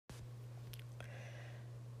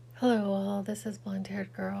Hello, all. This is Blonde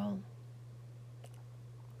Haired Girl.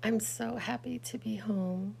 I'm so happy to be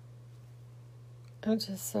home. I'm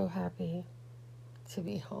just so happy to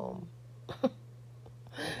be home.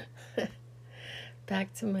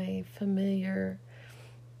 Back to my familiar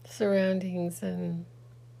surroundings and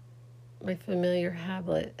my familiar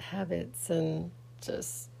habits, and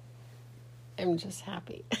I'm just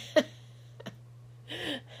happy.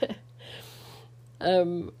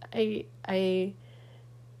 I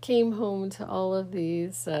came home to all of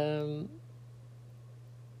these, like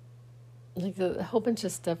a whole bunch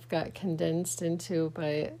of stuff got condensed into,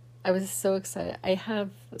 but I was so excited. I have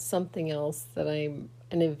something else an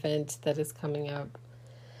event that is coming up.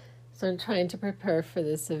 So I'm trying to prepare for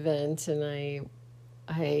this event, and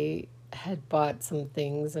I had bought some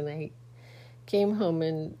things, and I came home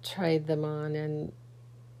and tried them on, and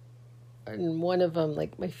one of them,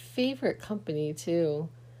 like my favorite company too.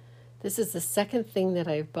 This is the second thing that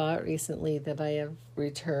I've bought recently that I have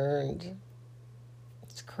returned.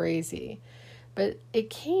 It's crazy. But it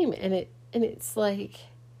came and it's like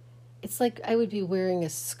I would be wearing a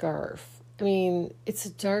scarf. I mean, it's a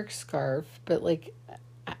dark scarf, but like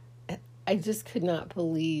I just could not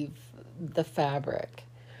believe the fabric.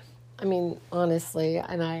 I mean, honestly,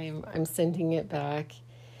 and I'm sending it back,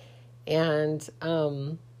 and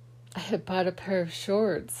I had bought a pair of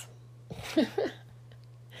shorts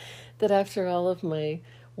that after all of my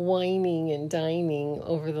whining and dining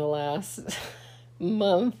over the last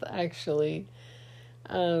month, actually,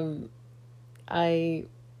 I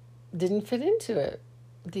didn't fit into it,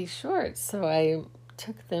 these shorts. So I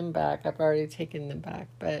took them back. I've already taken them back,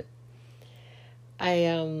 but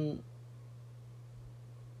I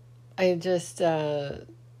just,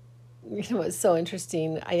 it's so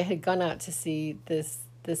interesting. I had gone out to see this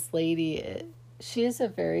lady. She is a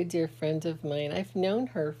very dear friend of mine. I've known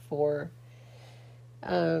her for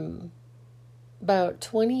about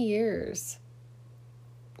 20 years.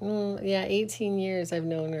 18 years I've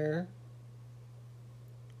known her.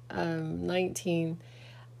 19.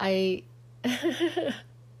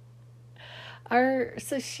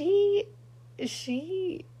 So she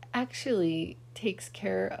actually takes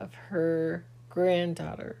care of her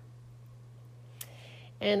granddaughter.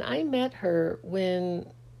 And I met her when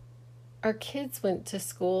our kids went to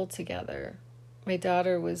school together. My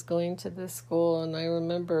daughter was going to this school, and I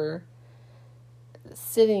remember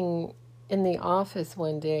sitting in the office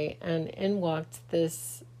one day, and in walked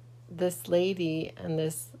this lady and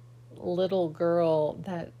this little girl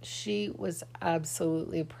that she was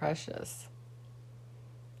absolutely precious.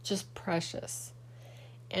 Just precious.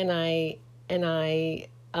 And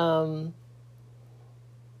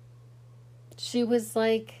she was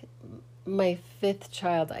like my fifth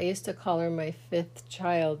child. I used to call her my fifth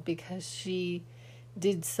child because she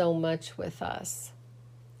did so much with us.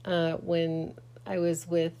 When I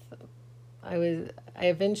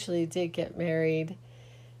eventually did get married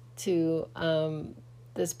to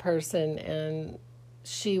this person, and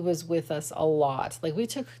she was with us a lot. Like, we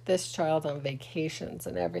took this child on vacations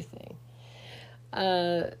and everything.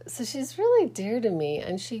 So she's really dear to me,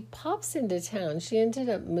 and she pops into town. She ended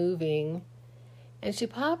up moving, and she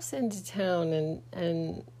pops into town,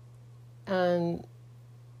 and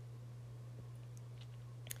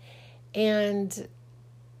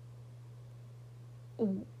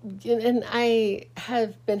I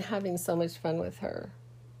have been having so much fun with her.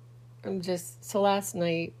 So last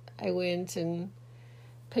night I went and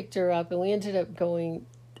picked her up, and we ended up going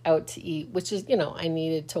out to eat, which is, I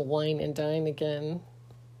needed to wine and dine again.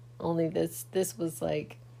 Only this was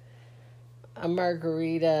like a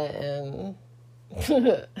margarita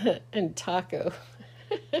and taco.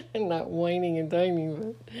 Not whining and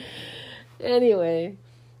dining, but anyway.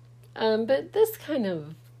 But this kind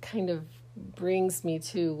of brings me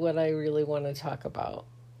to what I really want to talk about.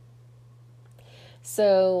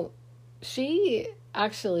 So she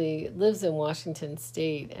actually lives in Washington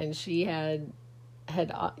State, and she had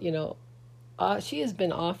she has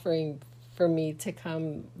been offering for me to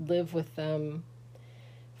come live with them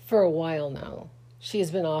for a while now. She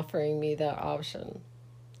has been offering me that option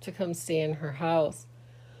to come stay in her house.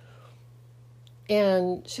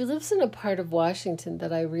 And she lives in a part of Washington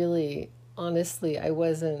that I really, honestly, I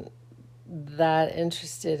wasn't that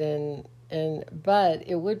interested in, but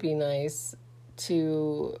it would be nice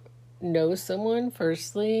to know someone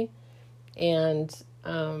firstly, and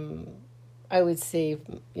I would save,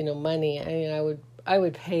 money. I mean, I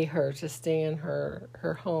would pay her to stay in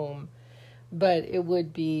her home, but it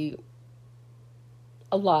would be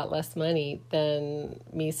a lot less money than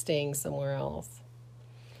me staying somewhere else.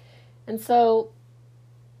 And so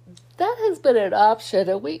that has been an option.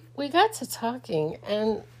 And we got to talking,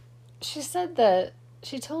 and she said that,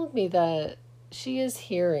 she told me that she is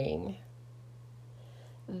hearing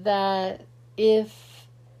that if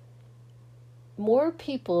more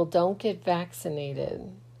people don't get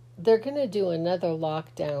vaccinated, they're going to do another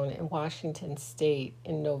lockdown in Washington State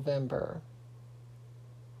in November.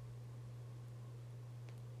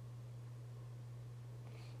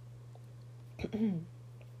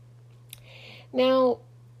 Now,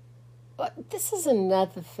 this is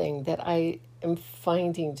another thing that I am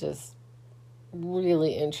finding just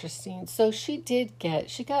really interesting. So she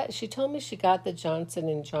told me she got the Johnson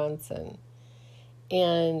and Johnson,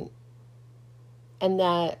 and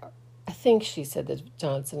that, I think she said the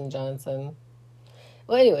Johnson and Johnson.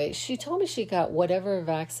 Well, anyway, she told me she got whatever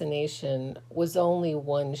vaccination was only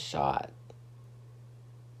one shot.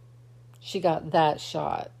 She got that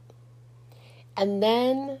shot. And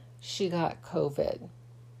then she got COVID.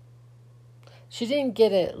 She didn't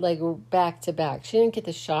get it like back to back. She didn't get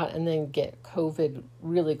the shot and then get COVID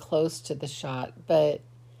really close to the shot. But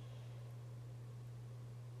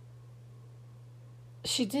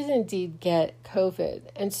she did indeed get COVID.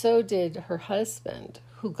 And so did her husband,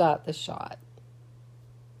 who got the shot.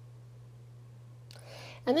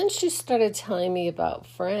 And then she started telling me about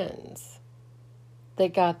friends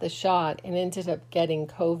that got the shot and ended up getting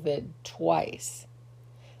COVID twice.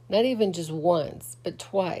 Not even just once, but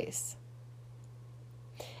twice.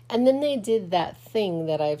 And then they did that thing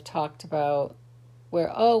that I've talked about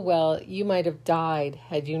where, oh, well, you might have died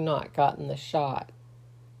had you not gotten the shot.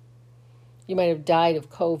 You might have died of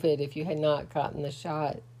COVID if you had not gotten the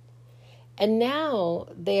shot. And now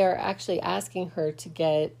they are actually asking her to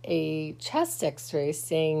get a chest x-ray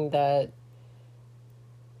saying that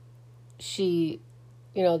she,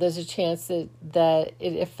 there's a chance that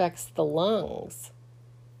it affects the lungs.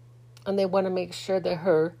 And they want to make sure that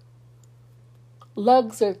her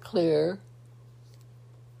lungs are clear.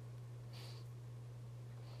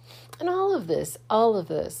 And all of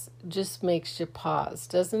this just makes you pause,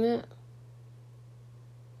 doesn't it?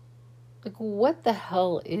 Like, what the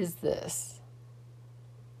hell is this?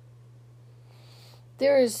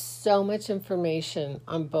 There is so much information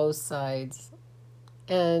on both sides.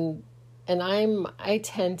 And I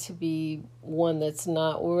tend to be one that's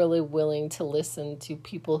not really willing to listen to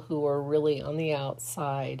people who are really on the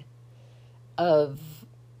outside of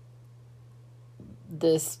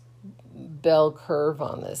this bell curve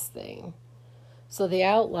on this thing. So the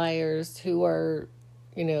outliers who are,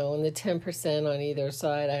 in the 10% on either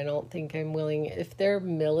side, I don't think I'm willing. If they're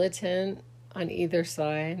militant on either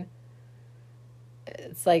side,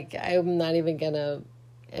 it's like I'm not even going to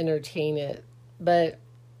entertain it. But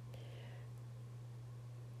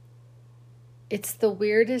it's the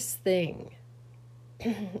weirdest thing.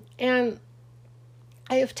 And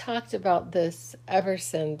I have talked about this ever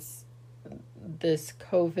since this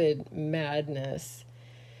COVID madness,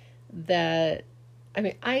 that,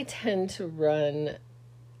 I tend to run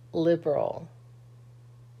liberal.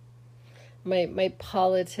 My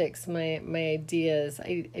politics, my ideas,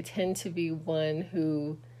 I tend to be one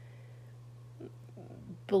who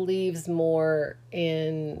believes more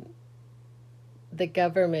in the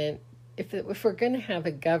government. If we're going to have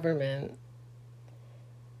a government,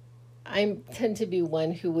 I tend to be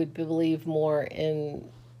one who would believe more in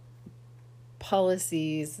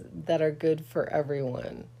policies that are good for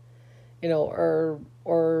everyone,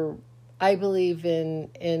 or I believe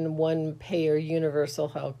in one payer universal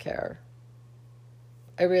health care.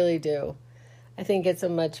 I really do. I think it's a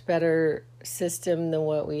much better system than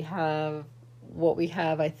what we have. What we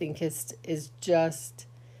have, I think, is just,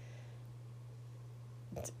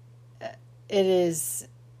 it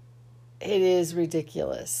is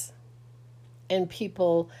ridiculous. And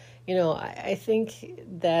people, I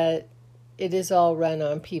think that it is all run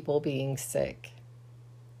on people being sick.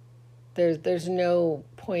 There's no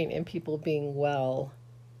point in people being well.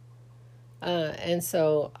 And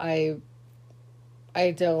so I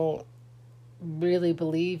don't really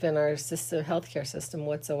believe in our healthcare system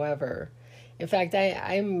whatsoever. In fact,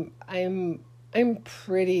 I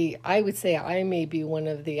would say I may be one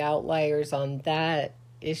of the outliers on that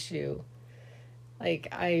issue. Like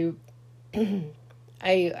I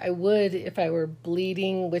would, if I were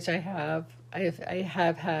bleeding, which I have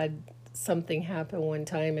had something happen one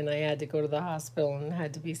time and I had to go to the hospital and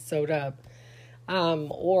had to be sewed up.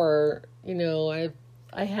 Or,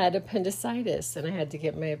 I had appendicitis and I had to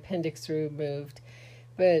get my appendix removed.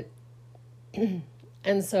 But,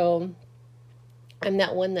 and so I'm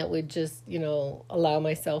not one that would just, allow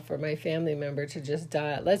myself or my family member to just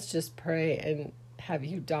die. Let's just pray and have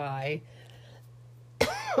you die.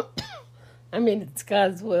 It's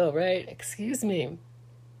God's will, right? Excuse me.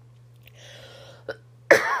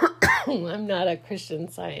 I'm not a Christian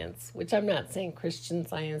Science, which I'm not saying Christian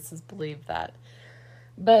Sciences believe that.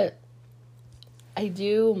 But I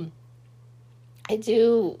do,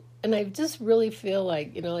 and I just really feel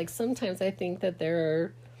like, like sometimes I think that there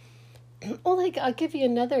are, well, like I'll give you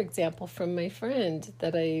another example from my friend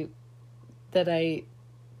that I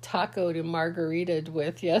tacoed and margaritaed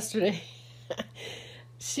with yesterday.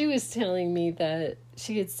 She was telling me that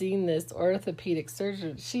she had seen this orthopedic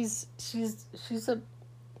surgeon. She's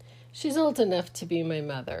old enough to be my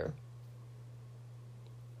mother,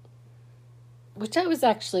 which I was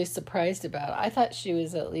actually surprised about. I thought she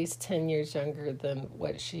was at least 10 years younger than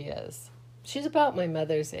what she is. She's about my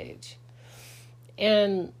mother's age.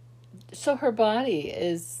 And so her body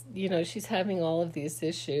is, she's having all of these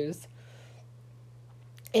issues.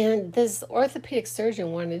 And this orthopedic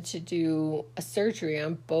surgeon wanted to do a surgery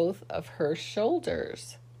on both of her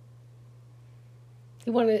shoulders.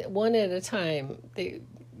 He wanted one at a time.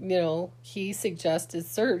 He suggested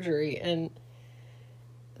surgery, and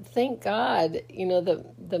thank God,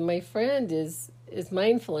 the my friend is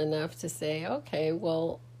mindful enough to say, okay,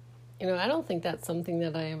 well, I don't think that's something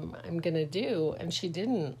that I'm going to do, and she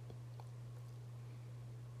didn't.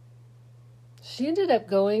 She ended up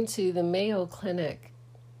going to the Mayo Clinic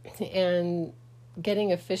and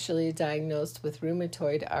getting officially diagnosed with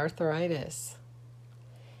rheumatoid arthritis.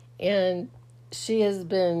 And she has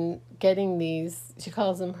been getting these, she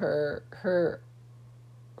calls them her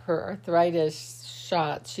arthritis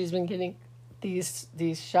shots. She's been getting these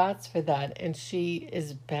shots for that, and she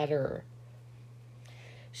is better.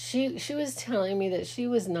 She was telling me that she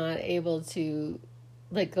was not able to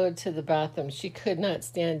go to the bathroom. She could not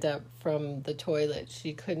stand up from the toilet.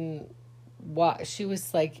 She couldn't walk. She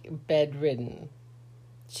was bedridden.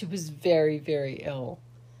 She was very, very ill.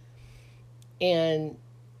 And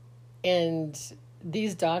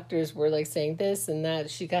these doctors were saying this and that.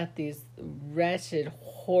 She got these wretched,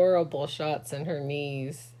 horrible shots in her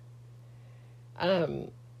knees.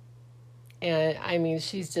 And I mean,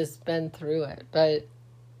 she's just been through it. But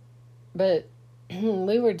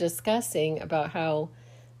we were discussing about how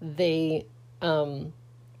they,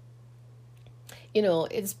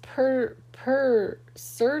 it's per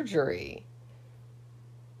surgery.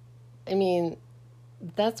 I mean,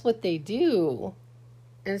 that's what they do.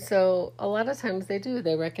 And so a lot of times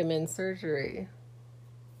they recommend surgery.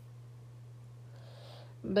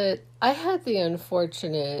 But I had the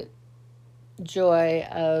unfortunate joy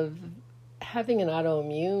of having an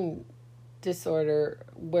autoimmune disorder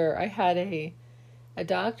where I had a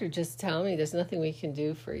doctor just tell me there's nothing we can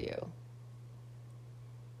do for you.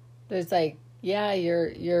 There's yeah,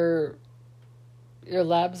 your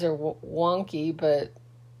labs are wonky, but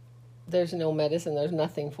there's no medicine, there's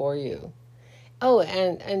nothing for you. Oh,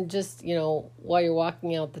 and just, while you're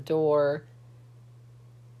walking out the door,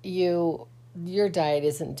 your diet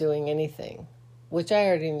isn't doing anything, which I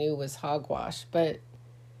already knew was hogwash, but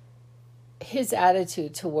his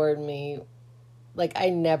attitude toward me, I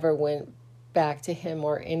never went back to him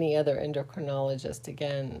or any other endocrinologist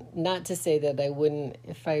again. Not to say that I wouldn't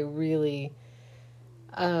if I really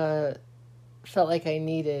felt like I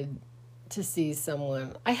needed to see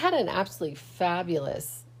someone. I had an absolutely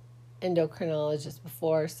fabulous endocrinologist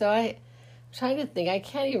before, so I'm trying to think. I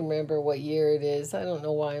can't even remember what year it is. I don't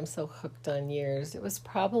know why I'm so hooked on years. It was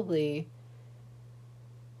probably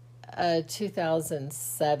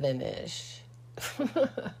 2007-ish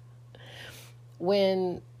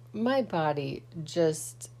when my body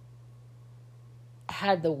just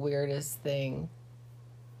had the weirdest thing.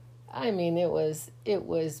 I mean, it was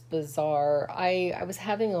bizarre. I was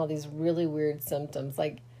having all these really weird symptoms.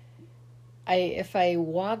 If I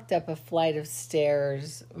walked up a flight of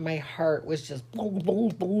stairs, my heart was just boom, boom,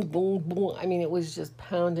 boom, boom, boom. I mean, it was just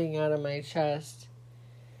pounding out of my chest.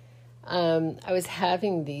 I was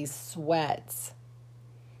having these sweats,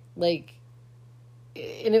 and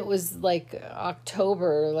it was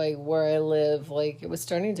October, where I live, it was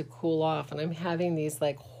starting to cool off, and I'm having these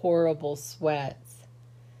horrible sweats.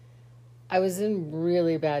 I was in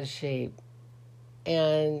really bad shape,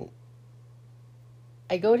 and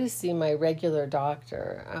I go to see my regular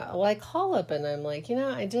doctor. I call up and I'm I'm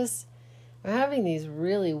having these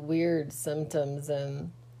really weird symptoms,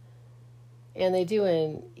 and they do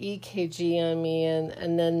an EKG on me,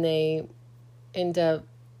 and then they end up,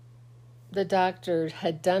 the doctor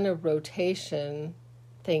had done a rotation,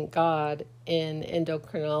 thank God, in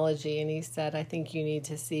endocrinology, and he said, I think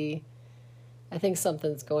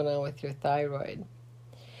something's going on with your thyroid.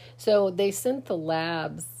 So they sent the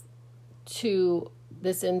labs to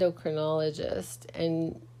this endocrinologist,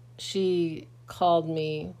 and they called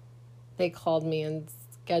me and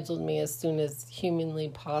scheduled me as soon as humanly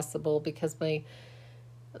possible because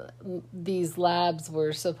these labs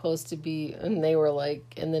were supposed to be, and they were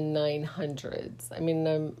like in the 900s. I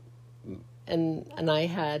mean, and I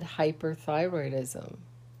had hyperthyroidism.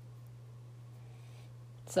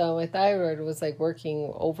 So my thyroid was like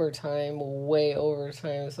working overtime, way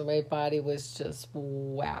overtime. So my body was just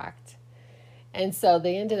whacked. And so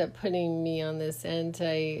they ended up putting me on this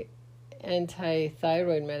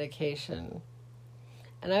anti-thyroid medication.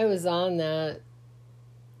 And I was on that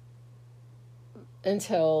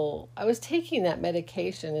until, I was taking that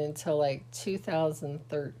medication until like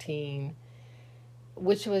 2013,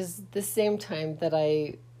 which was the same time that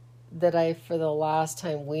I for the last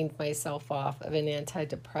time weaned myself off of an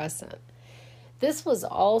antidepressant. This was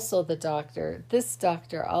also this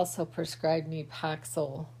doctor also prescribed me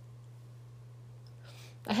Paxil.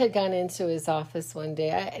 I had gone into his office one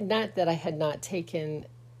day. Not that I had not taken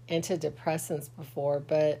antidepressants before,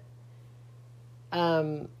 but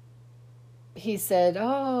he said,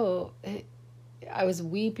 "Oh, I was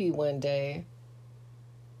weepy one day."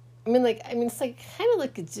 It's like kind of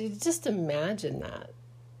like, just imagine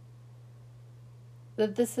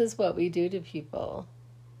that this is what we do to people.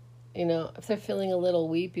 You know, if they're feeling a little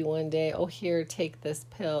weepy one day, oh, here, take this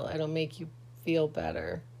pill. It'll make you feel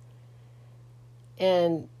better.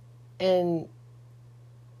 And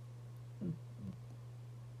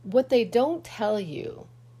what they don't tell you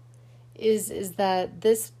is that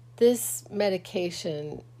this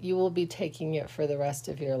medication, you will be taking it for the rest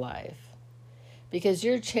of your life. Because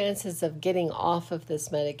your chances of getting off of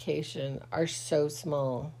this medication are so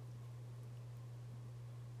small.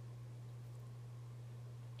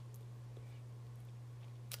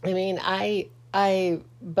 I mean,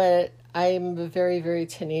 but I'm a very, very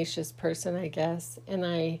tenacious person, I guess.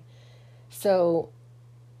 I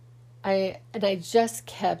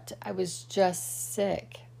was just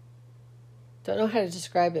sick. Don't know how to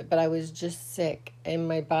describe it, but I was just sick in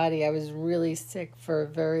my body. I was really sick for a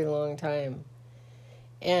very long time.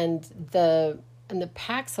 And the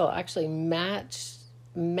Paxil actually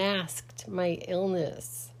masked my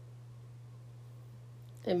illness.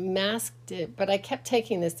 It masked it, but I kept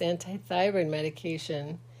taking this anti-thyroid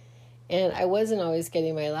medication, and I wasn't always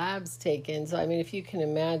getting my labs taken. So, I mean, if you can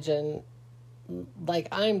imagine, like,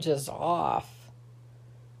 I'm just off.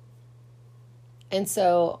 And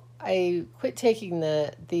so I quit taking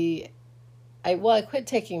I quit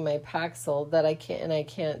taking my Paxil that I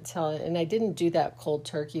can't tell, and I didn't do that cold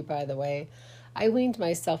turkey, by the way. I weaned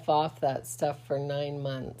myself off that stuff for 9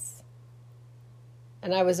 months.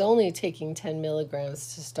 And I was only taking 10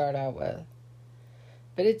 milligrams to start out with.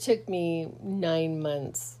 But it took me 9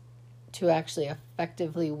 months to actually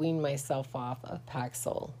effectively wean myself off of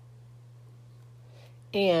Paxil.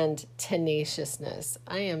 And tenaciousness.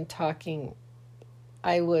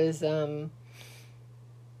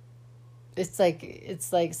 It's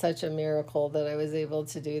like such a miracle that I was able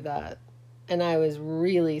to do that. And I was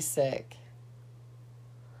really sick.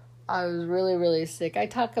 I was really, really sick. I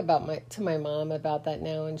talk to my mom about that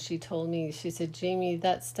now, and she told me, she said, "Jamie,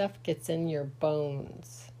 that stuff gets in your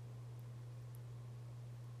bones."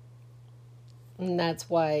 And that's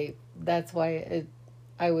why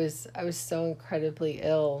I was so incredibly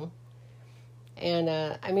ill. And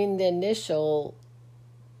the initial,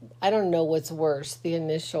 I don't know what's worse, the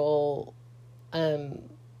initial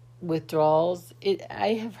withdrawals.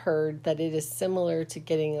 I have heard that it is similar to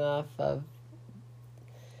getting off of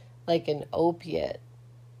like an opiate.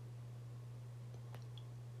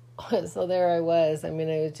 So there I was.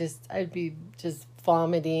 I'd be just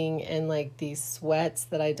vomiting and like these sweats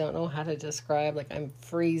that I don't know how to describe. Like I'm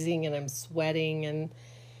freezing and I'm sweating, and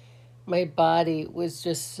my body was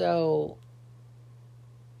just so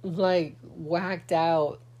like whacked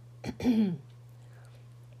out. And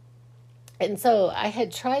so I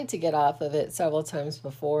had tried to get off of it several times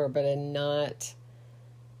before, but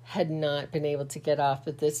had not been able to get off.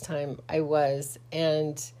 But this time I was,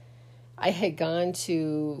 and I had gone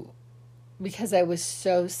to, because I was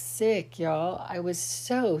so sick, y'all. I was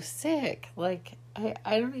so sick. Like,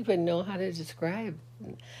 I don't even know how to describe.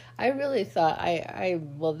 I really thought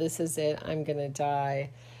well, this is it. I'm going to die.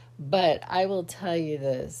 But I will tell you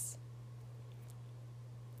this.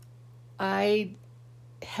 I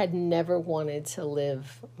had never wanted to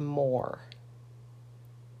live more.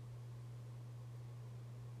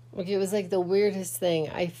 Like, it was like the weirdest thing.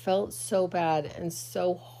 I felt so bad and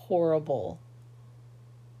so horrible.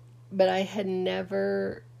 But I had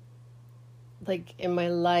never, like, in my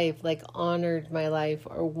life, like, honored my life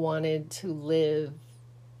or wanted to live,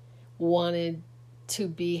 wanted to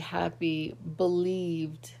be happy,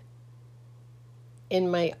 believed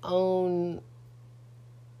in my own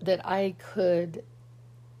that I could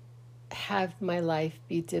have my life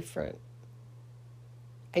be different.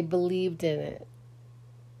 I believed in it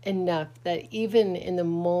enough that even in the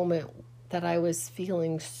moment that I was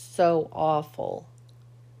feeling so awful,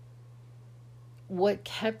 what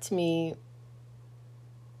kept me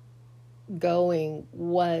going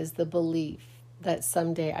was the belief that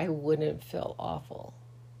someday I wouldn't feel awful.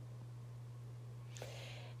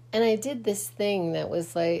 And I did this thing that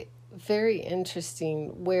was like very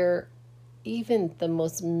interesting, where even the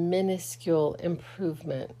most minuscule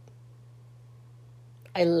improvement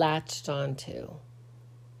I latched onto.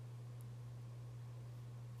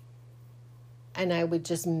 And I would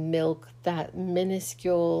just milk that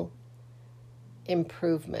minuscule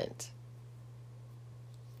improvement.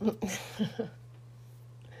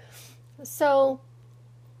 So,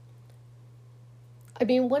 I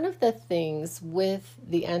mean, one of the things with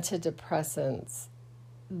the antidepressants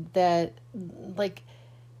that, like,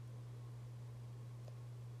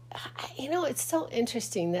 it's so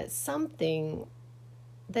interesting that something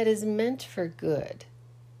that is meant for good,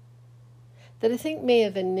 that I think may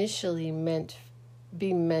have initially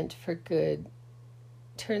be meant for good,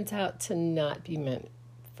 turns out to not be meant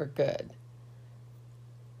for good.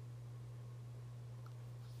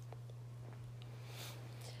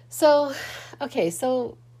 So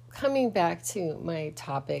coming back to my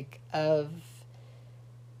topic of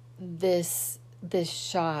this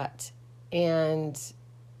shot and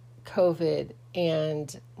COVID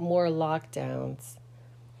and more lockdowns,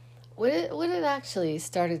 what it actually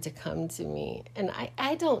started to come to me, and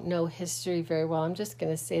I don't know history very well, I'm just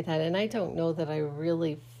going to say that, and I don't know that I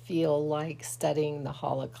really feel like studying the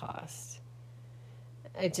Holocaust.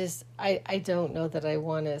 I don't know that I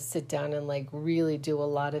want to sit down and like really do a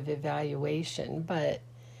lot of evaluation, but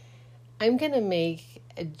I'm going to make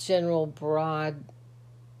a general broad,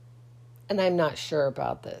 and I'm not sure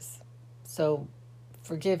about this, so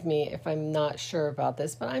forgive me if I'm not sure about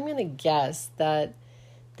this, but I'm going to guess that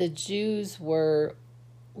the Jews were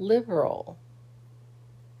liberal,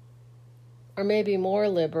 or maybe more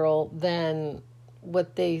liberal than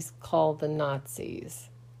what they call the Nazis.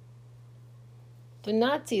 The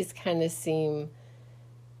Nazis kind of seem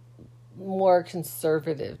more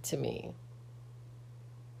conservative to me,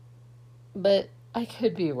 but I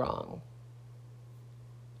could be wrong.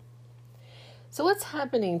 So what's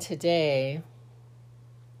happening today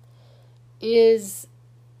is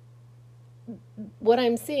what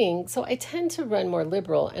I'm seeing. So I tend to run more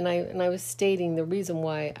liberal, and I was stating the reason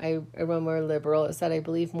why I run more liberal is that I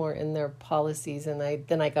believe more in their policies, and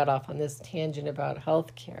then I got off on this tangent about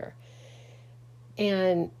healthcare.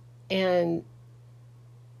 And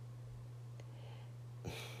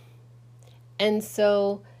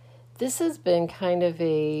so this has been kind of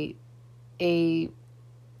a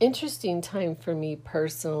interesting time for me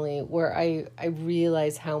personally, where I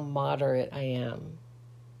realize how moderate I am.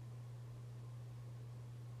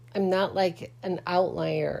 I'm not like an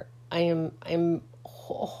outlier. I'm a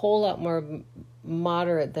whole lot more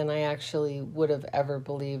moderate than I actually would have ever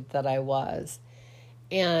believed that I was.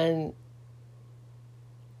 And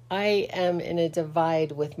I am in a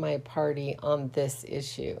divide with my party on this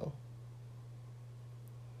issue.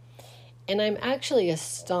 And I'm actually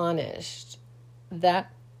astonished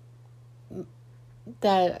that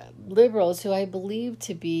liberals, who I believe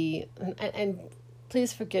to be, and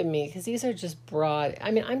please forgive me, because these are just broad.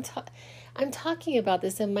 I mean, I'm talking about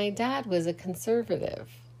this, and my dad was a conservative.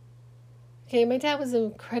 Okay, my dad was an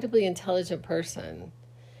incredibly intelligent person.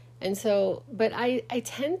 And so, but I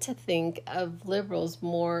tend to think of liberals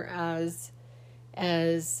more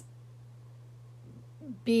as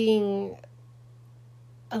being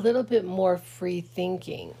a little bit more free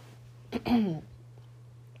thinking.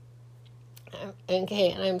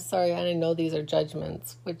 Okay, and I'm sorry, I know these are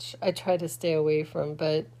judgments, which I try to stay away from,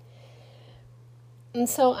 and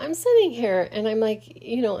so I'm sitting here and I'm like,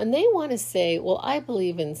 and they want to say, well, I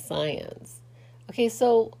believe in science. Okay,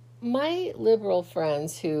 so my liberal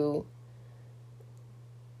friends who,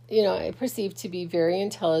 I perceive to be very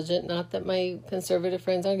intelligent, not that my conservative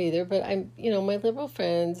friends aren't either, but my liberal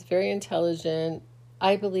friends, very intelligent,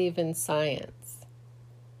 I believe in science.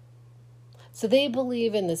 So they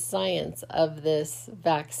believe in the science of this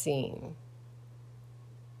vaccine.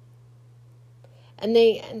 And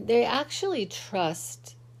they actually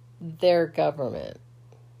trust their government.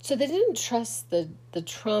 So they didn't trust the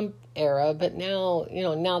Trump era, but now,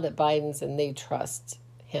 now that Biden's in, they trust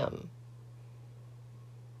him.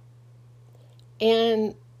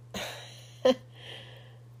 And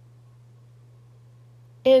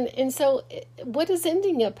and so what is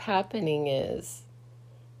ending up happening is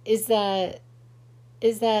that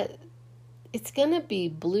it's going to be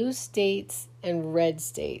blue states and red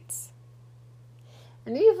states.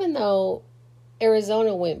 And even though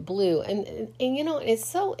Arizona went blue, and it's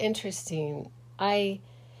so interesting. I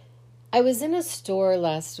was in a store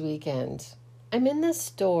last weekend. I'm in this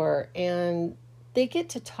store and they get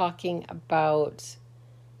to talking about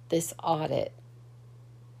this audit.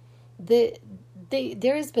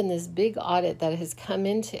 There has been this big audit that has come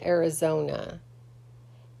into Arizona,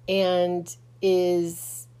 and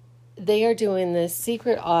they are doing this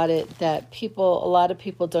secret audit that a lot of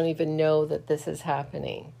people don't even know that this is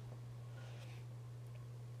happening.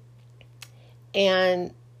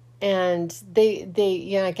 And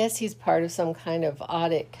I guess he's part of some kind of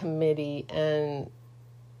audit committee, and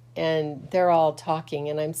they're all talking,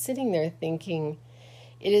 and I'm sitting there thinking,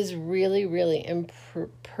 it is really, really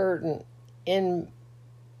impertinent, and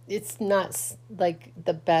it's not like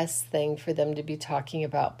the best thing for them to be talking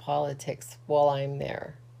about politics while I'm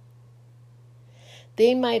there.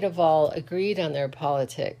 They might have all agreed on their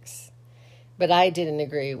politics, but I didn't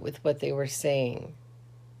agree with what they were saying.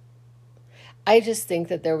 I just think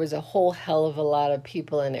that there was a whole hell of a lot of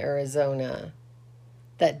people in Arizona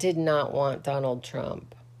that did not want Donald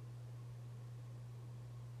Trump.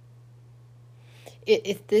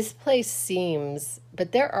 This place seems,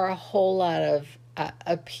 but there are a whole lot of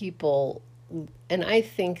people, and I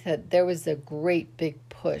think that there was a great big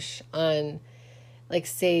push on, like,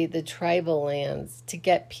 say, the tribal lands to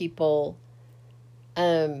get people.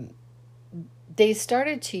 They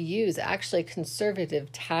started to use actually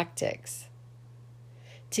conservative tactics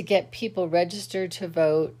to get people registered to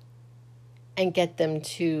vote and get them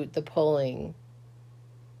to the polling,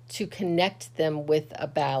 to connect them with a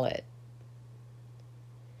ballot.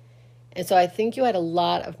 And so I think you had a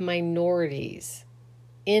lot of minorities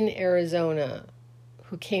in Arizona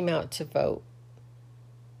who came out to vote.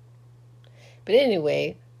 But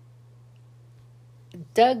anyway,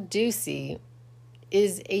 Doug Ducey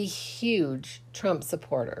is a huge Trump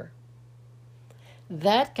supporter.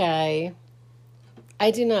 That guy,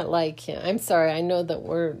 I do not like him. I'm sorry, I know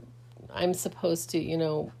that I'm supposed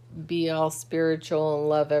to, be all spiritual and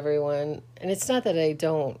love everyone. And it's not that I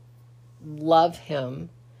don't love him.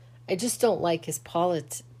 I just don't like his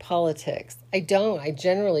politics. I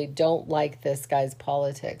generally don't like this guy's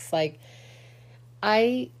politics. Like,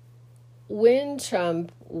 when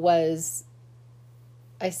Trump was,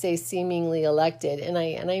 I say, seemingly elected, and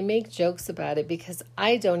I make jokes about it because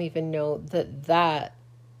I don't even know that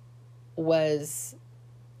was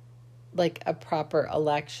like a proper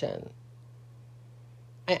election.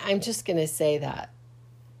 I'm just going to say that.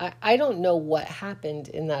 I don't know what happened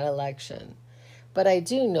in that election. But I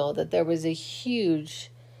do know that there was a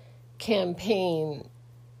huge campaign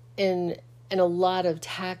and a lot of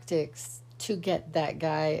tactics to get that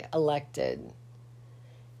guy elected.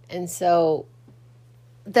 And so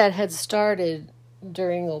that had started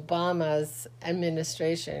during Obama's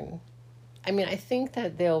administration. I mean, I think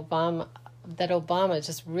that Obama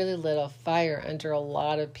just really lit a fire under a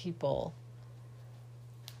lot of people.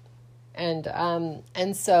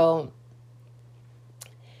 And so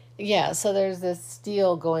yeah, so there's this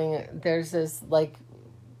there's this like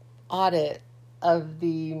audit of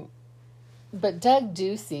but Doug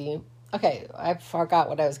Ducey, okay, I forgot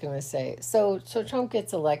what I was going to say. So Trump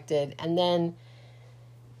gets elected, and then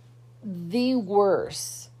the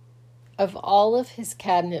worst of all of his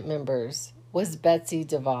cabinet members was Betsy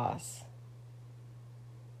DeVos.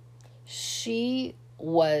 She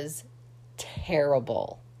was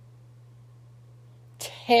terrible.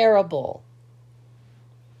 Terrible.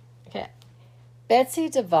 Okay. Betsy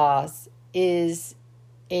DeVos is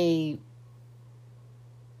a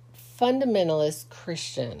fundamentalist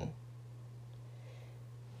Christian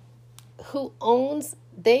who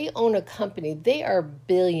they own a company. They are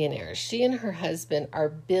billionaires. She and her husband are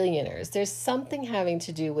billionaires. There's something having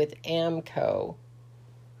to do with AMCO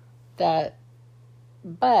but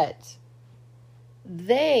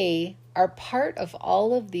they are part of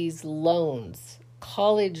all of these loans,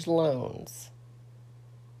 college loans,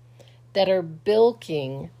 that are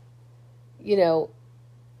bilking, the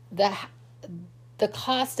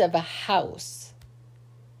cost of a house,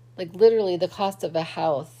 like literally the cost of a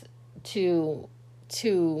house to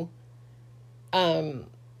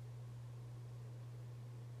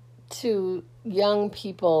young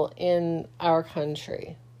people in our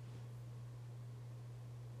country.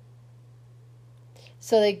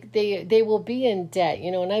 So they will be in debt,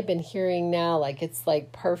 and I've been hearing now like it's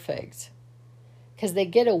like perfect because they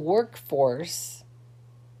get a workforce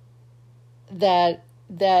that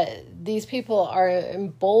these people are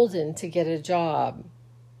emboldened to get a job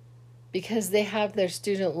because they have their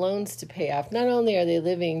student loans to pay off. Not only are they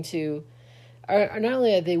living to are not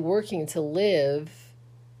only are they working to live,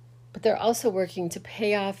 but they're also working to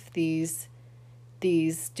pay off these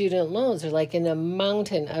student loans. Are like in a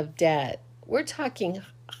mountain of debt. We're talking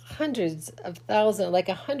hundreds of thousands, like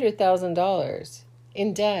 $100,000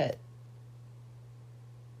 in debt.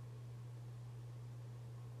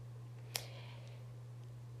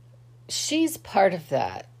 She's part of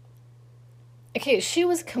that. Okay, she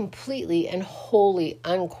was completely and wholly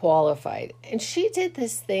unqualified. And she did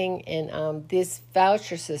this thing in this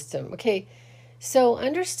voucher system. Okay, so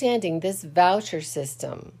understanding this voucher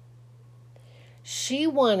system, she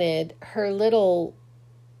wanted her little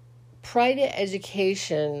private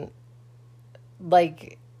education,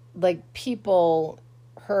 like people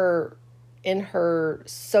her in her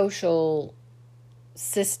social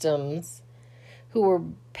systems who were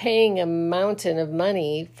paying a mountain of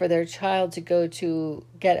money for their child to go to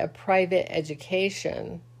get a private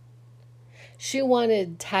education. She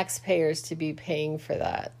wanted taxpayers to be paying for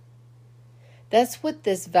that. That's what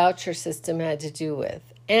this voucher system had to do with,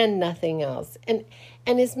 and nothing else. And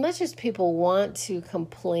as much as people want to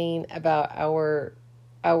complain about our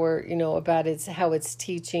about it's how it's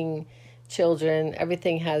teaching children,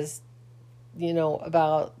 everything has,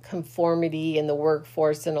 about conformity in the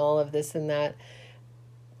workforce and all of this and that.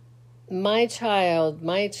 My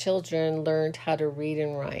children learned how to read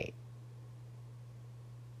and write.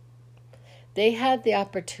 They had the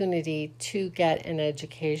opportunity to get an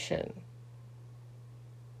education.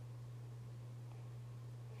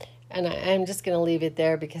 And I'm just going to leave it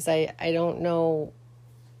there because I don't know,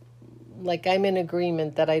 like I'm in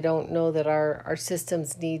agreement that I don't know that our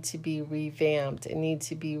systems need to be revamped and need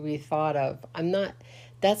to be rethought of.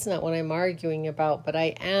 That's not what I'm arguing about, but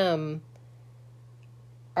I am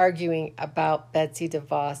arguing about Betsy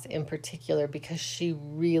DeVos in particular because she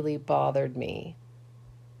really bothered me.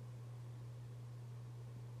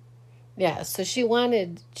 Yeah, so she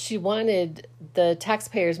wanted the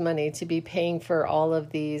taxpayers' money to be paying for all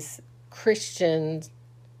of these Christians,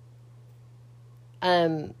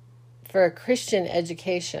 for a Christian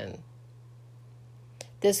education.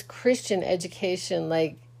 This Christian education,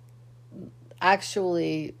 that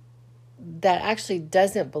actually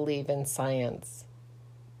doesn't believe in science.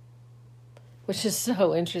 Which is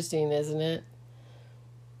so interesting, isn't it?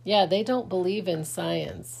 Yeah, they don't believe in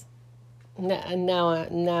science.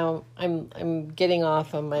 Now I'm getting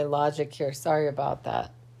off on my logic here. Sorry about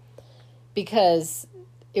that. Because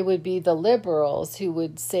it would be the liberals who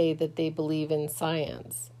would say that they believe in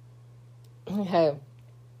science. Okay.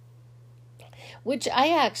 Which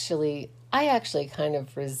I actually kind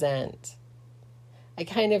of resent. I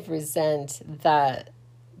kind of resent that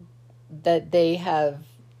they have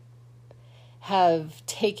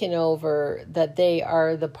taken over, that they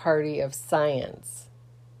are the party of science.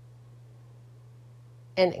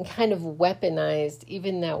 And kind of weaponized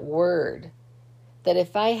even that word. That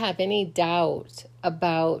if I have any doubt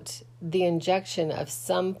about the injection of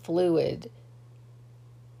some fluid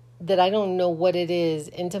that I don't know what it is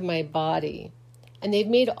into my body. And they've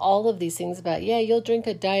made all of these things about, yeah, you'll drink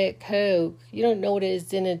a Diet Coke. You don't know what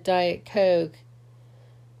is in a Diet Coke.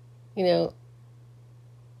 I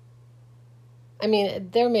mean,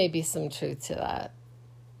 there may be some truth to that.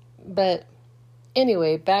 But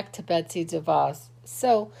anyway, back to Betsy DeVos.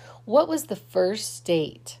 So, what was the first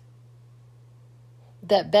state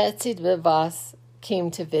that Betsy DeVos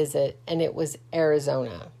came to visit? And it was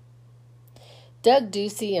Arizona. Doug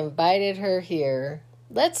Ducey invited her here.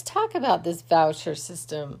 Let's talk about this voucher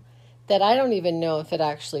system that I don't even know if it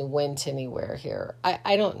actually went anywhere here.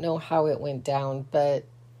 I don't know how it went down, but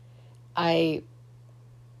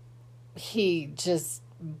he just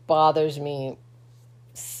bothers me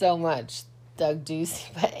so much, Doug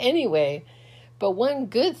Ducey. But anyway, one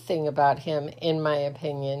good thing about him, in my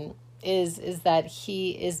opinion, is that he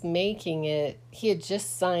is making it. He had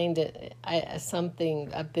just signed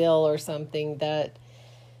a bill or something that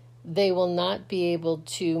they will not be able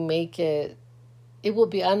to make it. It will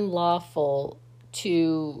be unlawful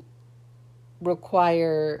to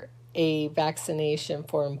require a vaccination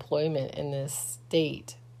for employment in this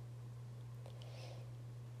state.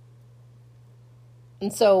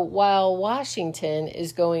 And so while Washington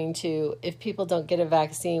is going to, if people don't get a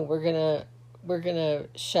vaccine, we're gonna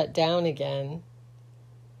shut down again,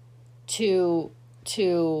 to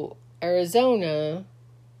Arizona,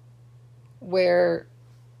 where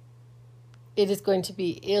it is going to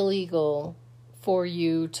be illegal for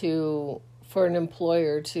an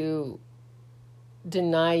employer to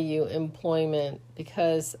deny you employment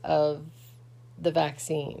because of the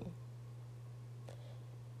vaccine.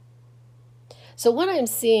 So what I'm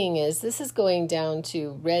seeing is this is going down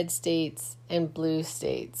to red states and blue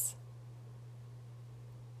states.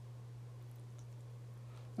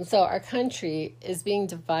 So our country is being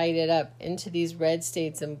divided up into these red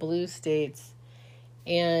states and blue states,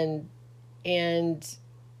 and and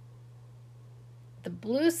the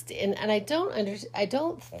blue and I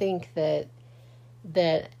don't think that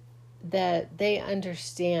that they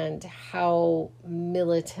understand how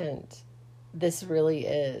militant this really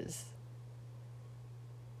is.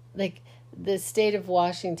 Like the state of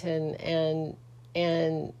Washington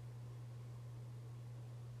and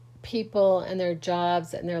people and their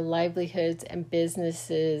jobs and their livelihoods and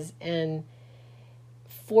businesses and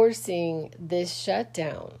forcing this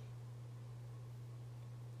shutdown.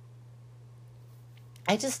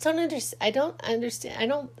 I just don't understand. I don't understand. I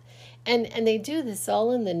don't, and they do this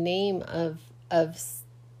all in the name of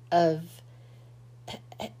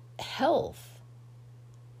health.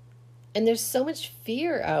 And there's so much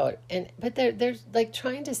fear out, but they're like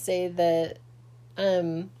trying to say that,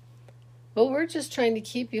 well, we're just trying to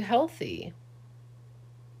keep you healthy.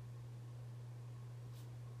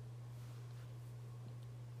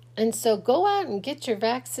 And so go out and get your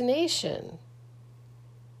vaccination.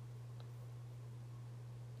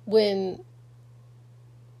 When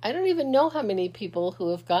I don't even know how many people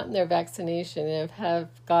who have gotten their vaccination have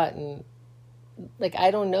gotten, like,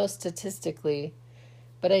 I don't know statistically,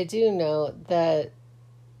 but I do know that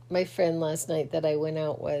my friend last night that I went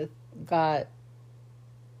out with got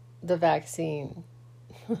the vaccine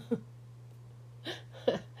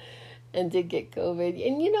and did get COVID.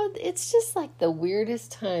 And, it's just like the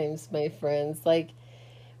weirdest times, my friends. Like,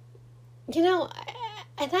 and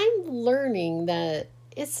I'm learning that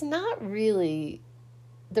it's not really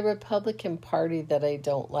the Republican Party that I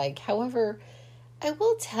don't like. However, I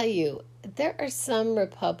will tell you, there are some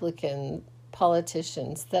Republican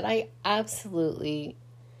politicians that I absolutely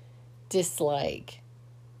dislike.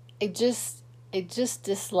 I just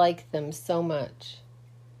dislike them so much.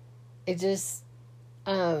 But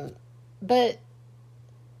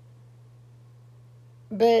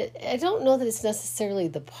I don't know that it's necessarily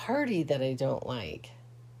the party that I don't like.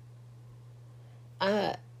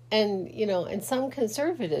 And some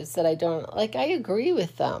conservatives that I don't like, I agree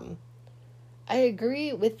with them. I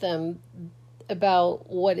agree with them about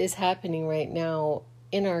what is happening right now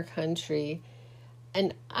in our country.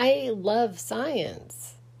 And I love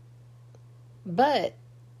science. But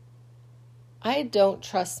I don't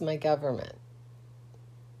trust my government.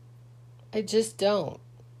 I just don't.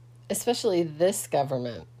 Especially this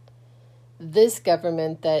government. This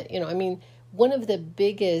government that, one of the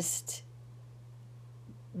biggest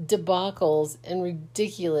debacles and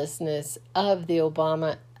ridiculousness of the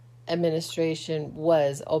Obama administration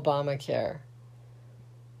was Obamacare.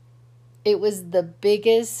 It was the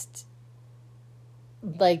biggest,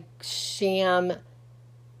 sham.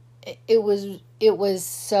 It was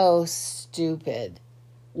so stupid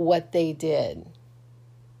what they did.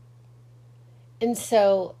 And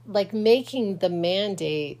so, making the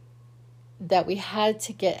mandate that we had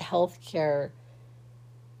to get health care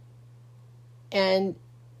and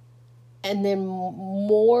then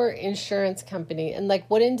more insurance company. And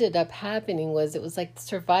what ended up happening was it was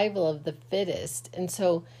survival of the fittest. And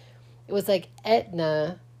so it was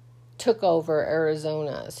Aetna took over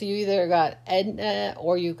Arizona. So you either got Aetna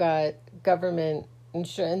or you got government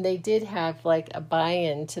insurance. And they did have a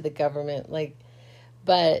buy-in to the government.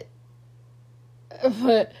 But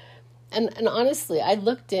honestly, I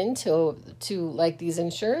looked into these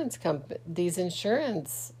insurance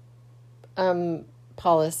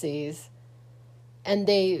policies, and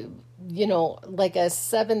they, a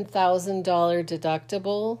 $7,000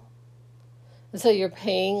 deductible. So you're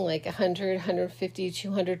paying $100, $150,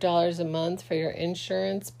 $200 a month for your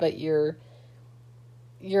insurance, but your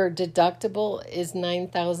deductible is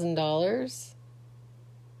 $9,000.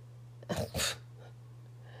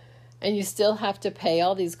 And you still have to pay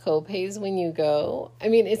all these co-pays when you go. I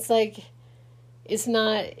mean, it's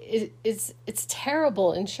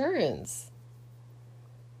terrible insurance.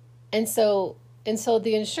 And so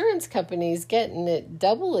the insurance company's getting it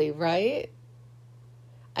doubly, right?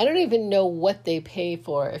 I don't even know what they pay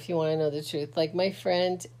for, if you want to know the truth. My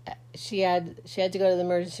friend, she had to go to the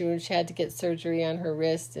emergency room. She had to get surgery on her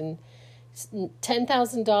wrist, and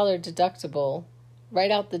 $10,000 deductible right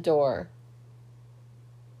out the door.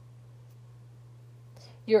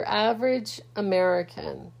 Your average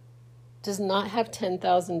American does not have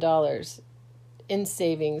 $10,000 in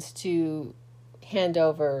savings to hand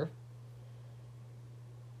over.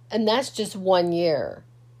 And that's just 1 year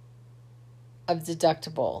of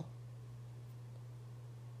deductible.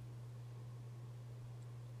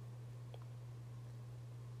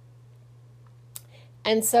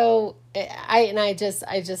 And so I just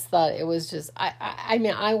thought it was just I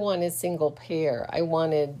mean I wanted single payer. I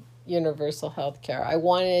wanted universal health care. I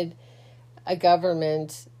wanted a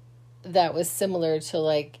government that was similar to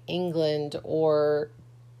like England or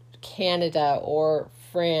Canada or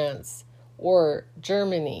France or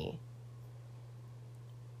Germany,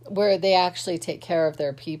 where they actually take care of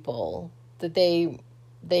their people, that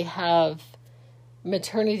they have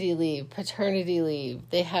maternity leave, paternity leave,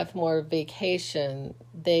 they have more vacation,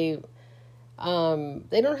 they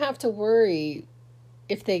don't have to worry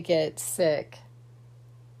if they get sick.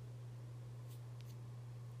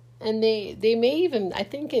 And they may even, I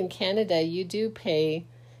think in Canada you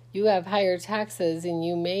have higher taxes and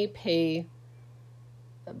you may pay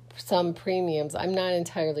some premiums. I'm not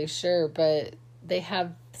entirely sure, but they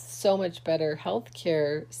have so much better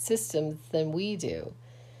healthcare systems than we do.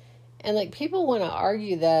 And like people want to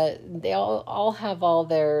argue that they all have all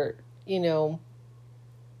their,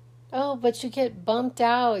 oh, but you get bumped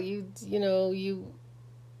out, you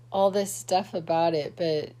all this stuff about it,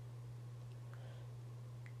 but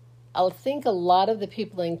I think a lot of the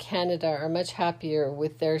people in Canada are much happier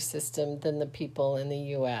with their system than the people in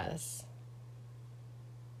the US.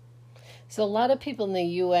 So a lot of people in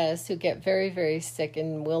the US who get very, very sick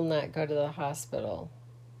and will not go to the hospital,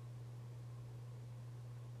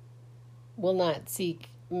 will not seek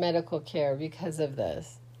medical care because of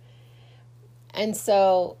this. And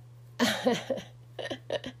so, how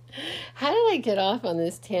did I get off on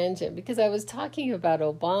this tangent? Because I was talking about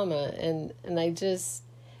Obama and I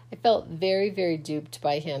felt very, very duped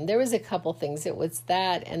by him. There was a couple things. It was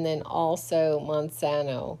that and then also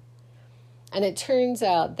Monsanto. And it turns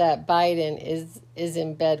out that Biden is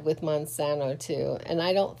in bed with Monsanto too. And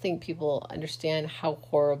I don't think people understand how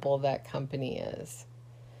horrible that company is.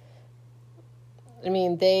 I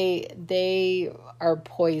mean, they are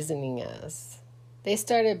poisoning us. They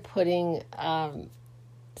started putting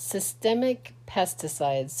systemic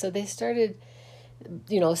pesticides. So they started,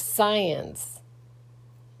 science.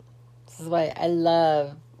 This is why I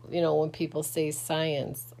love, when people say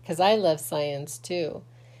science, because I love science too.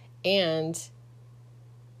 And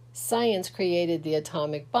science created the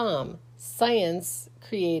atomic bomb. Science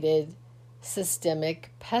created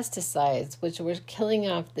systemic pesticides, which were killing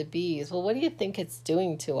off the bees. Well, what do you think it's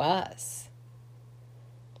doing to us?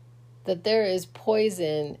 That there is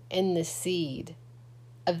poison in the seed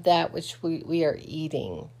of that which we are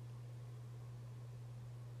eating.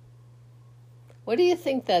 What do you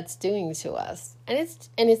think that's doing to us? And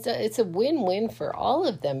it's a win-win for all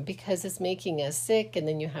of them because it's making us sick, and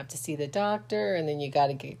then you have to see the doctor, and then you got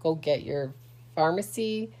to go get your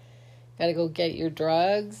pharmacy, got to go get your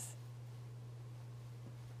drugs.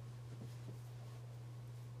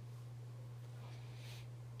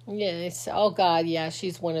 Yes. Oh God, yeah,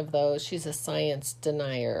 she's one of those. She's a science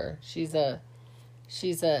denier. She's a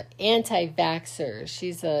anti-vaxxer.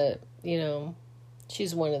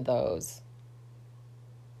 She's one of those.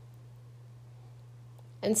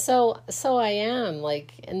 And so I am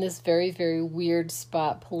like in this very, very weird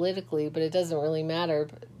spot politically, but it doesn't really matter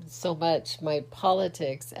so much my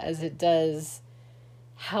politics as it does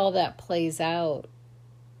how that plays out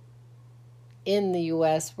in the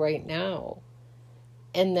US right now.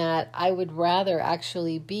 And that I would rather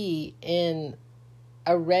actually be in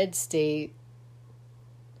a red state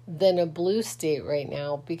than a blue state right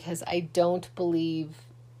now because I don't believe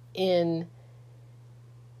in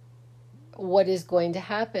what is going to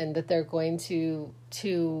happen, that they're going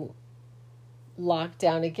to lock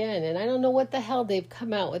down again. And I don't know what the hell they've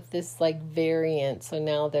come out with this like variant. So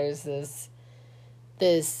now there's this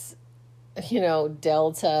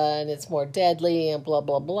Delta and it's more deadly and blah,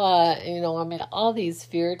 blah, blah. And, all these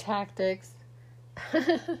fear tactics.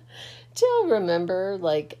 Do you remember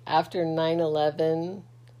like after 9/11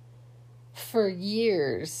 for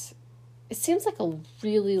years, it seems like a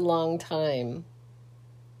really long time,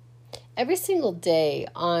 every single day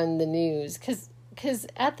on the news, because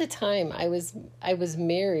at the time I was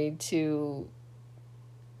married to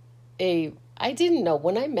I didn't know,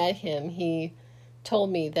 when I met him, he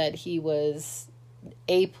told me that he was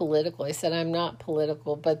apolitical. I said, I'm not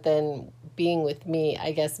political, but then being with me,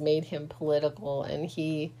 I guess, made him political, and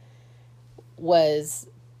he was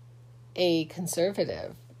a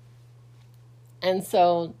conservative. And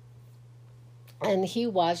so, and he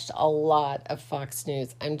watched a lot of Fox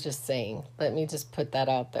News. I'm just saying, let me just put that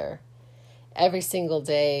out there. Every single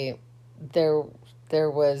day, there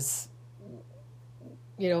was,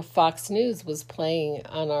 Fox News was playing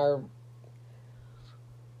on our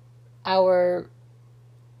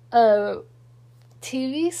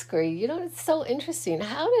TV screen. It's so interesting.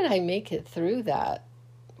 How did I make it through that?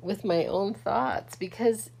 with my own thoughts,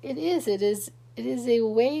 because it is a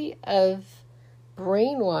way of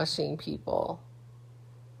brainwashing people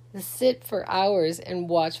to sit for hours and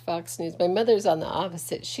watch Fox News. My mother's on the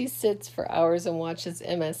opposite. She sits for hours and watches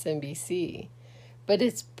MSNBC, but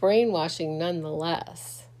it's brainwashing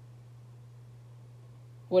nonetheless.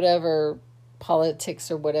 Whatever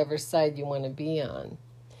politics or whatever side you want to be on.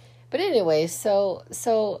 But anyway, so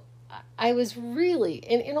I was really,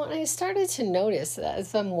 and and I started to notice that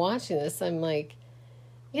as I'm watching this, I'm like,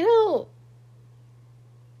 you know,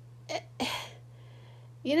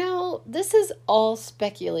 this is all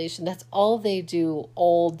speculation. That's all they do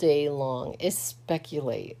all day long is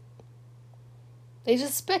speculate. They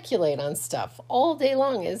just speculate on stuff all day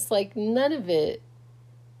long. It's like none of it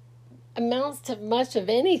amounts to much of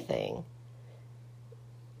anything.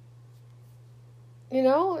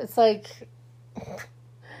 It's like,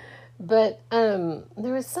 but there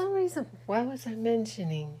was some reason. Why was I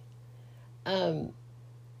mentioning?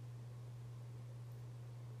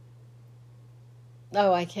 Oh,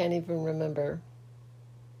 I can't even remember.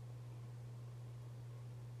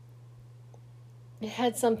 It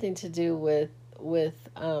had something to do with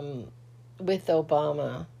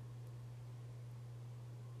Obama.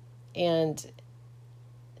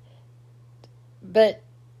 But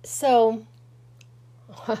so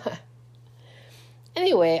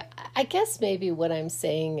anyway, I guess maybe what I'm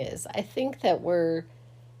saying is I think that we're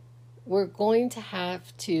going to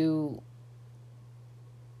have to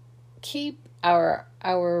keep our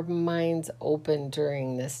minds open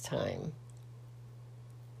during this time.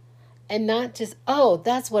 And not just,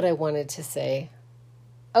 that's what I wanted to say.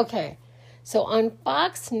 Okay, so on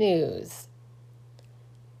Fox News,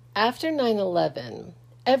 after 9/11,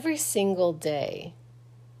 every single day,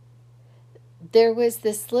 there was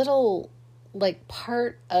this little,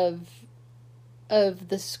 part of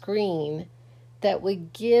the screen that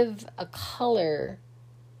would give a color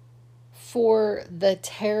for the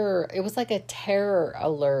terror. It was like a terror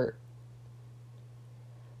alert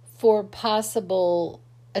for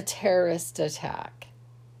a terrorist attack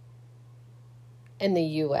in the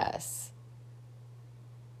U.S.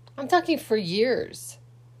 I'm talking for years.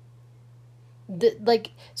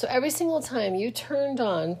 So every single time you turned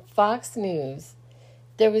on Fox News,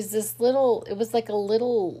 there was it was like a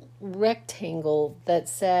little rectangle that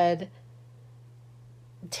said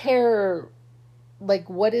terror,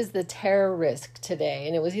 what is the terror risk today?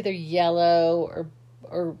 And it was either yellow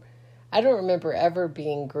or I don't remember ever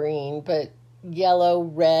being green, but yellow,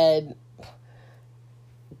 red,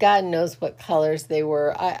 God knows what colors they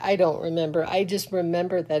were. I don't remember. I just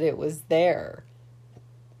remember that it was there.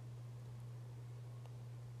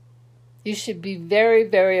 You should be very,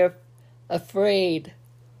 very afraid.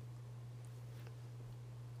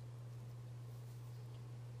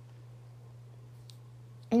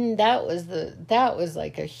 And that was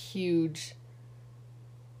like a huge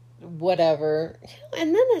whatever.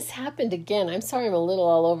 And then this happened again. I'm sorry I'm a little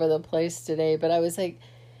all over the place today, but I was like,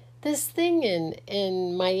 this thing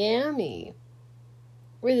in Miami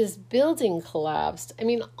where this building collapsed. I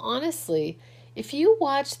mean, honestly, if you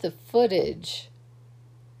watch the footage,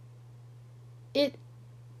 it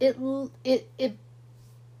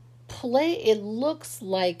looks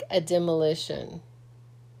like a demolition.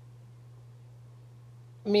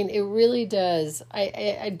 I mean, it really does.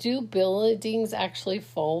 I do buildings actually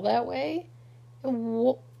fall that way?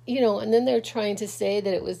 And then they're trying to say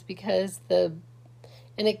that it was because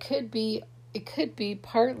and it could be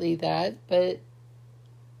partly that, but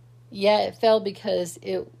yeah, it fell because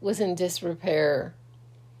it was in disrepair.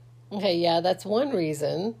 Okay, yeah, that's one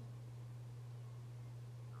reason.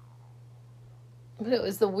 But it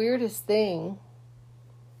was the weirdest thing.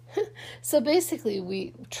 So basically,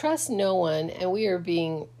 we trust no one, and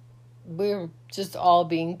we're just all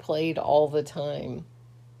being played all the time.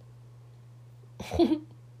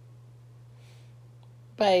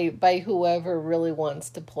 by whoever really wants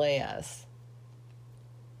to play us.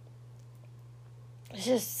 It's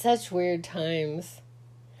just such weird times.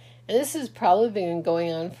 And this has probably been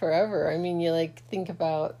going on forever. I mean, you think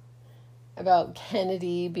about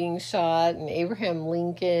Kennedy being shot and Abraham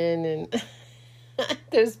Lincoln, and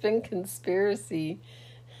there's been conspiracy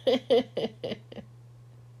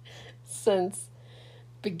since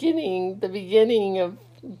the beginning of,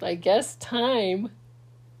 I guess, time.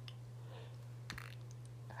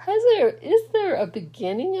 Is there a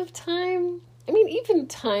beginning of time? I mean, even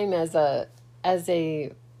time as a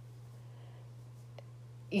I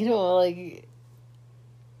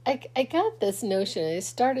got this notion. I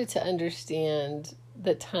started to understand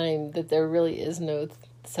that there really is no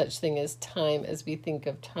such thing as time as we think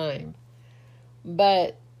of time.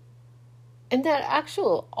 But And that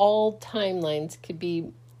actual all timelines could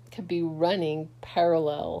be running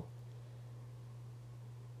parallel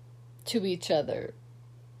to each other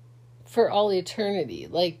for all eternity.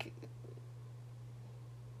 Like,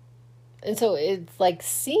 and so it's like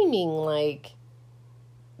seeming like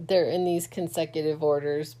they're in these consecutive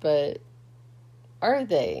orders, but are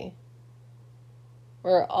they?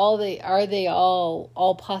 Or are they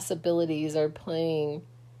all possibilities are playing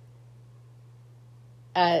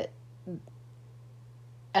at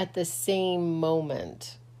the same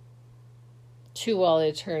moment to all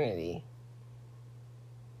eternity?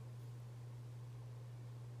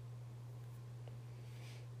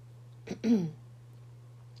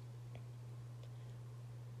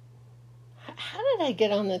 How did I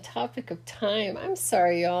get on the topic of time? I'm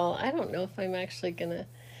sorry, y'all. I don't know if I'm actually going to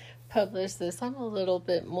publish this. I'm a little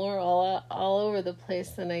bit more all over the place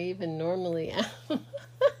than I even normally am.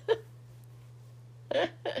 I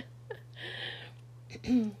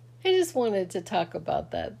just wanted to talk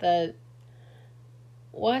about that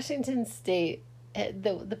Washington State,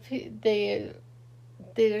 they're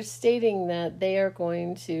stating that they are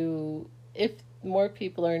going to, if more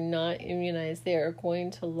people are not immunized, they are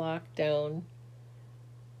going to lock down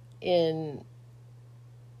in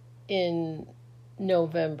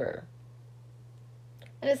November.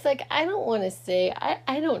 And it's like, I don't want to say,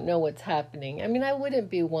 I don't know what's happening. I mean, I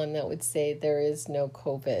wouldn't be one that would say there is no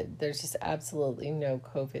COVID. There's just absolutely no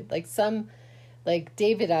COVID. Like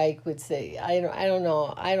David Icke would say, I don't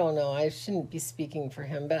know. I shouldn't be speaking for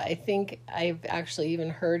him, but I think I've actually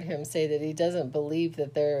even heard him say that he doesn't believe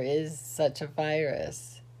that there is such a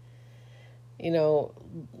virus. And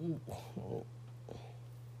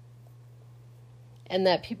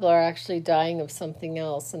that people are actually dying of something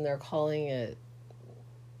else and they're calling it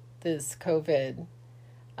this COVID.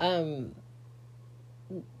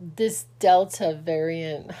 This Delta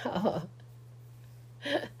variant.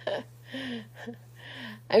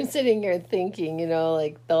 I'm sitting here thinking,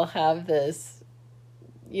 like they'll have this,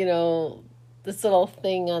 this little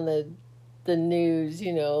thing on the news,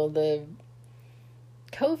 the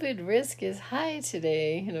COVID risk is high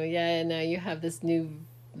today. And now you have this new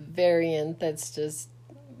variant that's just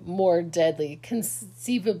more deadly,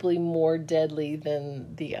 conceivably more deadly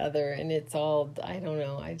than the other. And it's all, I don't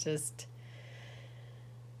know, I just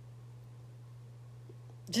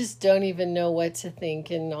don't even know what to think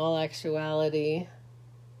in all actuality.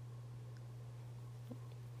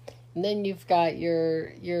 And then you've got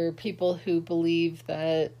your people who believe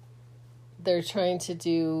that they're trying to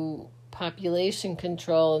do population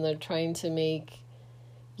control and they're trying to make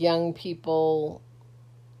young people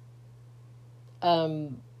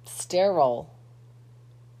sterile.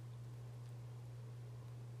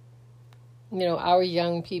 Our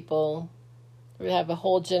young people, we have a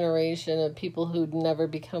whole generation of people who'd never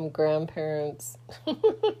become grandparents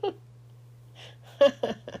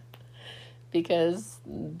because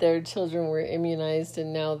their children were immunized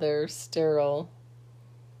and now they're sterile.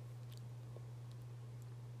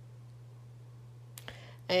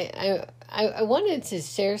 I wanted to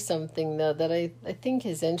share something though that I think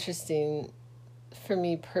is interesting for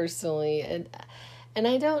me personally, and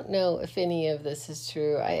I don't know if any of this is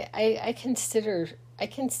true. I consider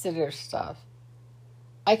stuff.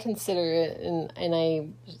 I consider it and I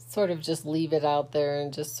sort of just leave it out there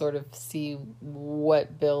and just sort of see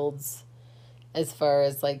what builds as far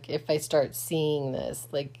as like if I start seeing this,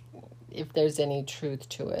 like if there's any truth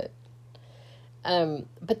to it.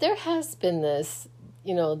 But there has been this,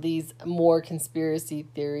 these more conspiracy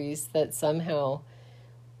theories that somehow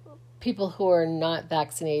people who are not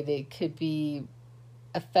vaccinated could be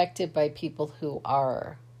affected by people who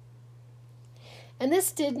are. And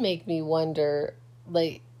this did make me wonder,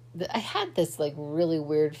 like, I had this like really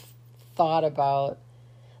weird thought about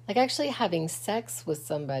like actually having sex with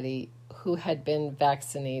somebody who had been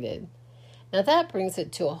vaccinated. Now that brings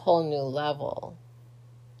it to a whole new level.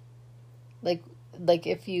 Like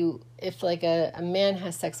if like a man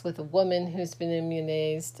has sex with a woman who's been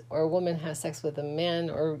immunized, or a woman has sex with a man,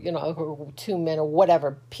 or or two men, or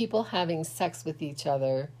whatever, people having sex with each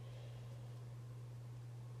other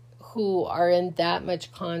who are in that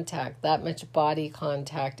much contact, that much body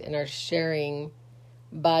contact, and are sharing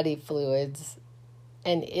body fluids,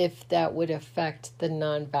 and if that would affect the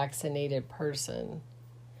non-vaccinated person.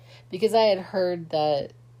 Because I had heard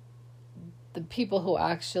that the people who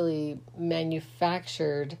actually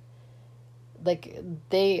manufactured, like,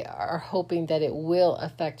 they are hoping that it will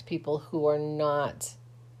affect people who are not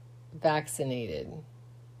vaccinated.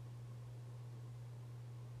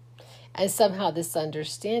 And somehow this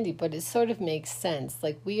understanding, but it sort of makes sense.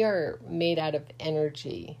 Like, we are made out of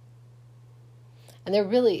energy. And there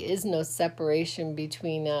really is no separation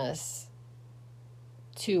between us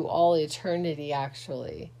to all eternity,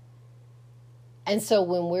 actually. And so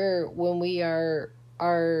when we are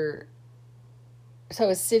so I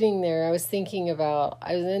was sitting there, I was thinking about,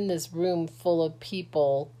 I was in this room full of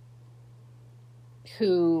people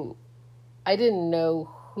who I didn't know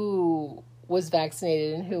who was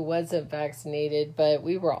vaccinated and who wasn't vaccinated, but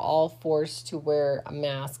we were all forced to wear a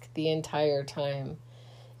mask the entire time,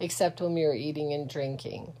 except when we were eating and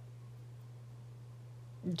drinking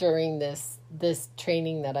during this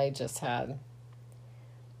training that I just had.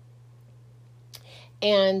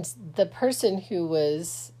 And the person who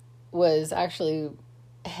was actually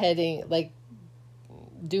heading, like,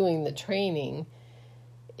 doing the training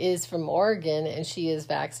is from Oregon, and she is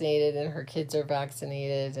vaccinated and her kids are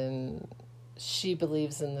vaccinated, and she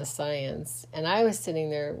believes in the science. And I was sitting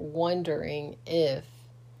there wondering if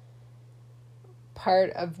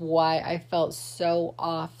part of why I felt so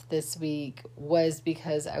off this week was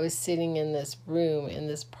because I was sitting in this room, in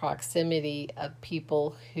this proximity of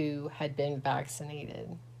people who had been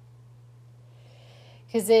vaccinated.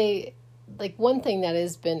 Because one thing that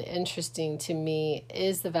has been interesting to me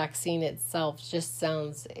is the vaccine itself just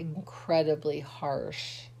sounds incredibly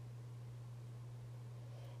harsh.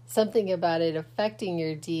 Something about it affecting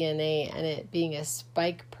your DNA and it being a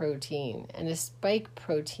spike protein. And a spike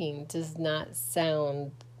protein does not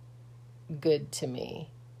sound good to me.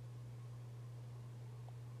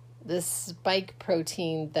 The spike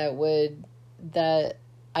protein that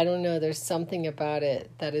I don't know, there's something about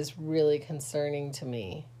it that is really concerning to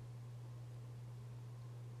me.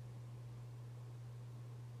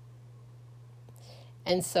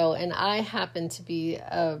 And I happen to be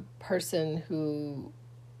a person who,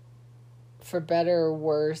 for better or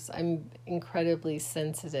worse, I'm incredibly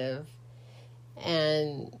sensitive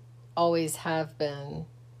and always have been.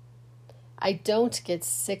 I don't get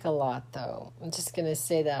sick a lot, though. I'm just going to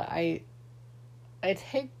say that. I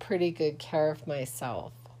take pretty good care of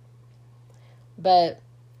myself. But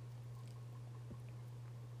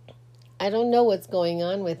I don't know what's going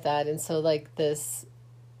on with that. And so, like, this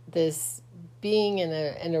being in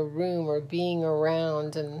a room or being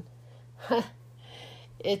around, and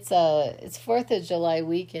it's 4th of July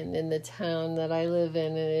weekend in the town that I live in,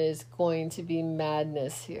 and it is going to be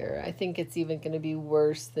madness here. I think it's even going to be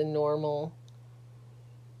worse than normal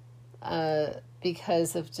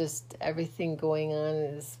because of just everything going on.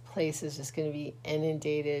 This place is just going to be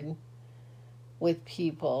inundated with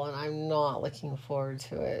people, and I'm not looking forward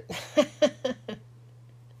to it.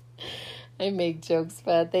 I make jokes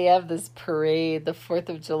about it. They have this parade, the 4th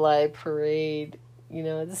of July parade. You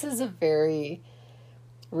know, this is a very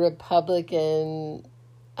Republican,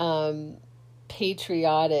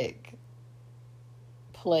 patriotic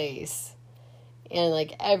place. And,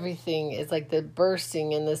 like, everything is, like, the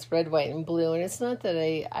bursting in this red, white, and blue. And it's not that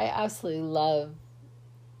I absolutely love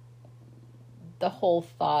the whole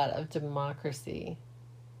thought of democracy.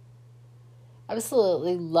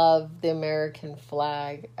 Absolutely love the American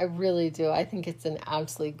flag. I really do. I think it's an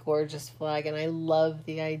absolutely gorgeous flag, and I love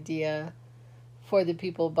the idea for the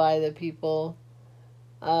people, by the people.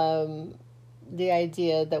 The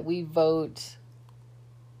idea that we vote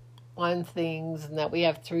on things and that we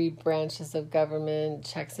have 3 branches of government,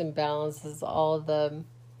 checks and balances, all the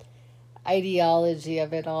ideology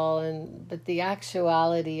of it all, but the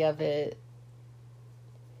actuality of it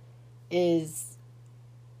is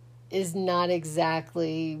not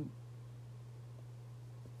exactly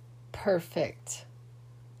perfect.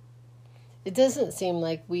 It doesn't seem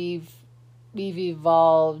like we've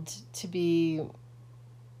evolved to be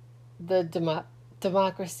the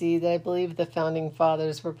democracy that I believe the founding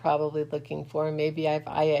fathers were probably looking for. Maybe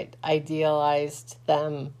I idealized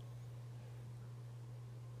them.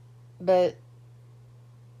 But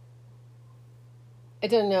I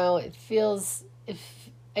don't know,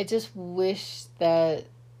 I just wish that,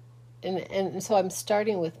 and so I'm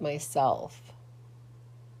starting with myself.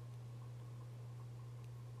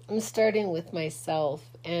 I'm starting with myself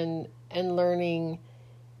and learning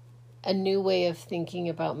a new way of thinking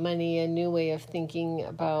about money, a new way of thinking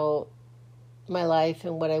about my life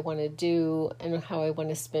and what I want to do and how I want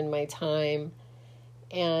to spend my time,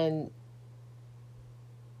 and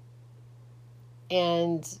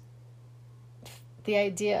the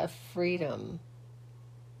idea of freedom.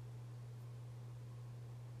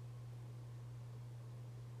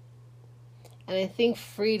 And I think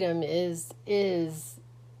freedom is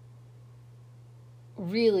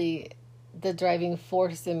really the driving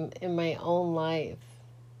force in my own life.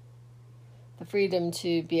 The freedom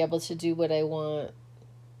to be able to do what I want.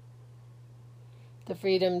 The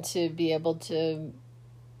freedom to be able to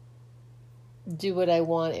do what I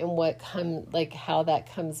want and how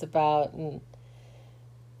that comes about, and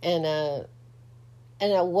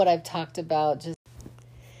what I've talked about.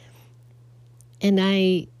 And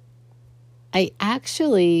I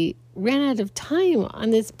actually ran out of time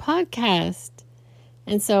on this podcast.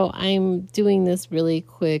 And so I'm doing this really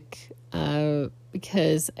quick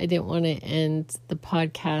because I didn't want to end the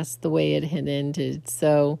podcast the way it had ended.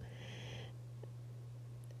 So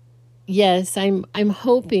yes, I'm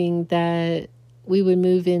hoping that we would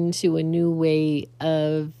move into a new way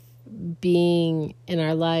of being in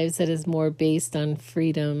our lives that is more based on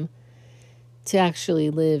freedom to actually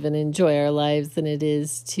live and enjoy our lives than it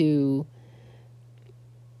is to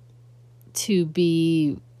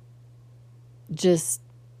be just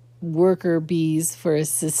worker bees for a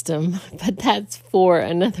system. But that's for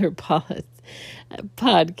another podcast.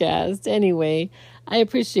 Anyway, I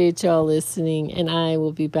appreciate y'all listening, and I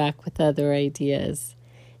will be back with other ideas.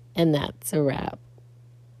 And that's a wrap.